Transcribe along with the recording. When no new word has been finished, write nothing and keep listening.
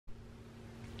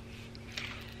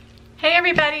Hey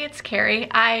everybody, it's Carrie.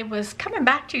 I was coming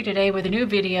back to you today with a new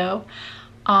video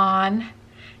on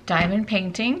diamond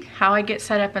painting, how I get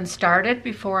set up and started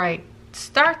before I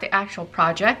start the actual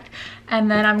project, and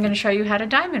then I'm going to show you how to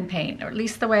diamond paint, or at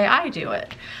least the way I do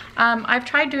it. I've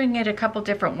tried doing it a couple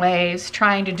different ways,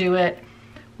 trying to do it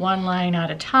one line at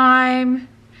a time,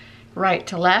 right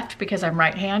to left because I'm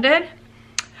right-handed.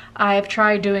 I've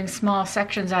tried doing small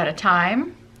sections at a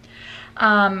time.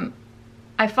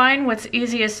 I find what's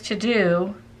easiest to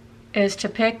do is to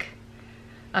pick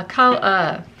a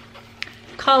color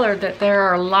that there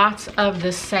are lots of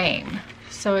the same.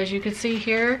 So as you can see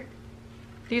here,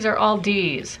 these are all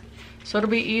D's. So it'll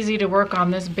be easy to work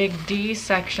on this big D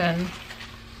section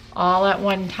all at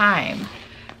one time.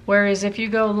 Whereas if you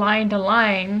go line to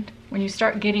line, when you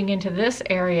start getting into this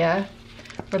area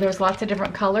where there's lots of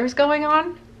different colors going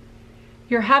on,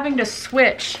 you're having to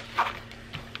switch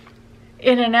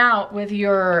in and out with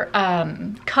your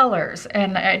colors,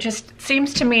 and it just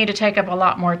seems to me to take up a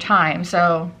lot more time.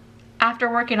 So after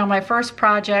working on my first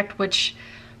project, which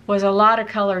was a lot of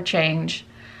color change,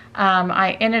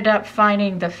 I ended up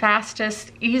finding the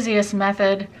fastest, easiest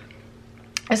method,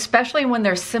 especially when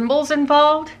there's symbols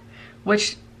involved,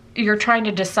 which you're trying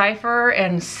to decipher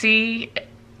and see.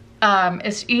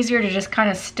 It's easier to just kind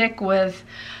of stick with,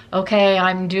 okay,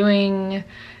 I'm doing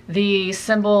the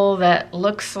symbol that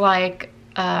looks like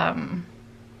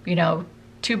you know,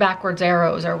 two backwards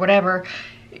arrows or whatever.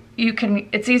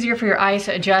 It's easier for your eyes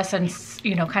to adjust and,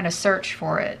 you know, kind of search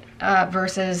for it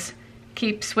versus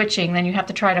keep switching. Then you have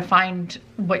to try to find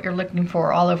what you're looking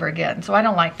for all over again. So I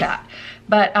don't like that.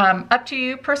 But up to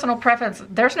you, personal preference.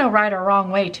 There's no right or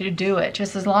wrong way to do it.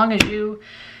 Just as long as you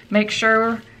make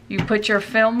sure you put your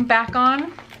film back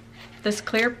on this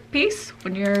clear piece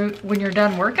when you're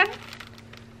done working,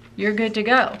 you're good to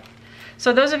go.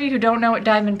 So those of you who don't know what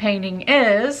diamond painting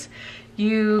is,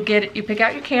 you pick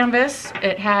out your canvas.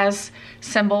 It has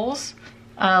symbols,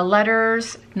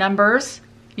 letters, numbers.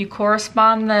 You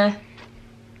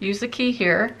use the key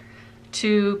here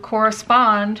to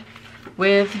correspond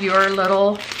with your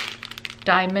little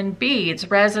diamond beads.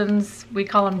 Resins, we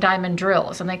call them diamond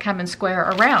drills, and they come in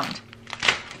square around.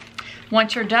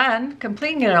 Once you're done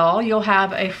completing it all, you'll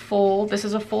have this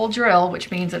is a full drill,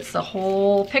 which means it's the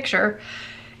whole picture.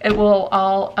 It will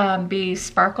all be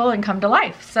sparkle and come to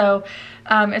life. So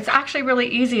it's actually really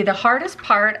easy. The hardest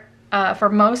part for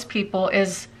most people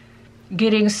is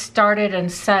getting started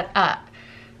and set up.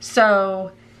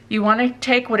 So you want to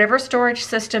take whatever storage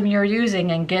system you're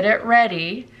using and get it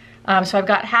ready. So I've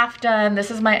got half done. This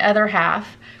is my other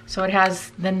half. So it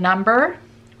has the number,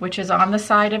 which is on the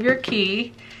side of your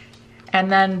key,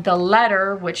 and then the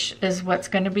letter, which is what's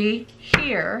going to be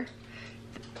here.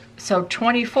 So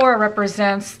 24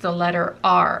 represents the letter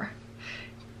R.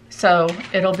 So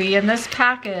it'll be in this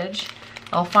package.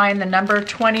 I'll find the number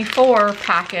 24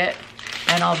 packet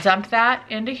and I'll dump that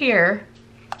into here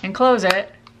and close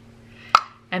it.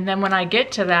 And then when I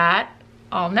get to that,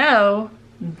 I'll know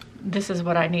this is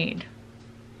what I need.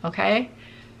 Okay?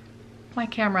 My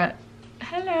camera,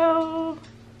 hello.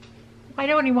 Why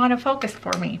don't you want to focus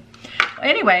for me?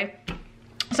 Anyway,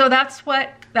 so that's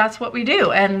what we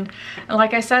do. And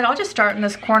like I said, I'll just start in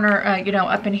this corner, you know,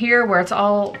 up in here where it's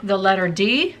all the letter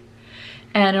D,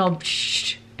 and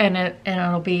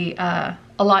it'll be a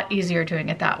lot easier doing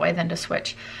it that way than to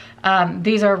switch.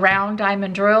 These are round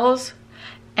diamond drills,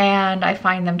 and I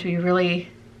find them to be really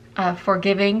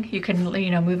forgiving. You can,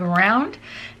 you know, move them around.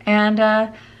 And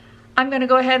I'm going to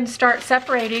go ahead and start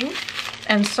separating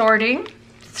and sorting,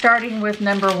 starting with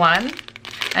number 1,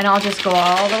 and I'll just go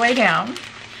all the way down.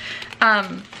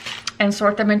 And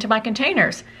sort them into my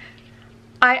containers.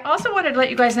 I also wanted to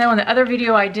let you guys know in the other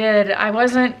video I did, I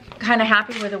wasn't kind of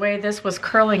happy with the way this was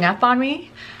curling up on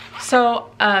me.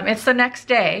 So it's the next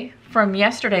day from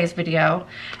yesterday's video,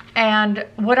 and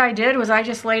what I did was I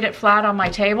just laid it flat on my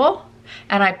table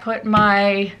and I put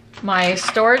my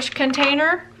storage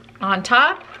container on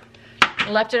top,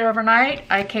 left it overnight.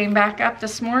 I came back up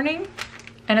this morning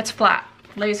and it's flat,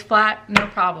 lays flat, no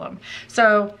problem.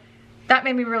 So that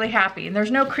made me really happy, and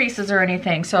there's no creases or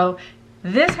anything. So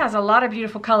this has a lot of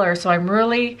beautiful colors, so I'm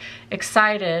really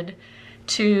excited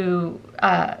to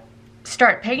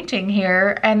start painting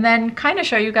here and then kind of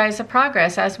show you guys the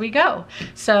progress as we go.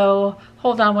 So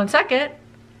hold on one second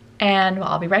and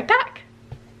I'll be right back.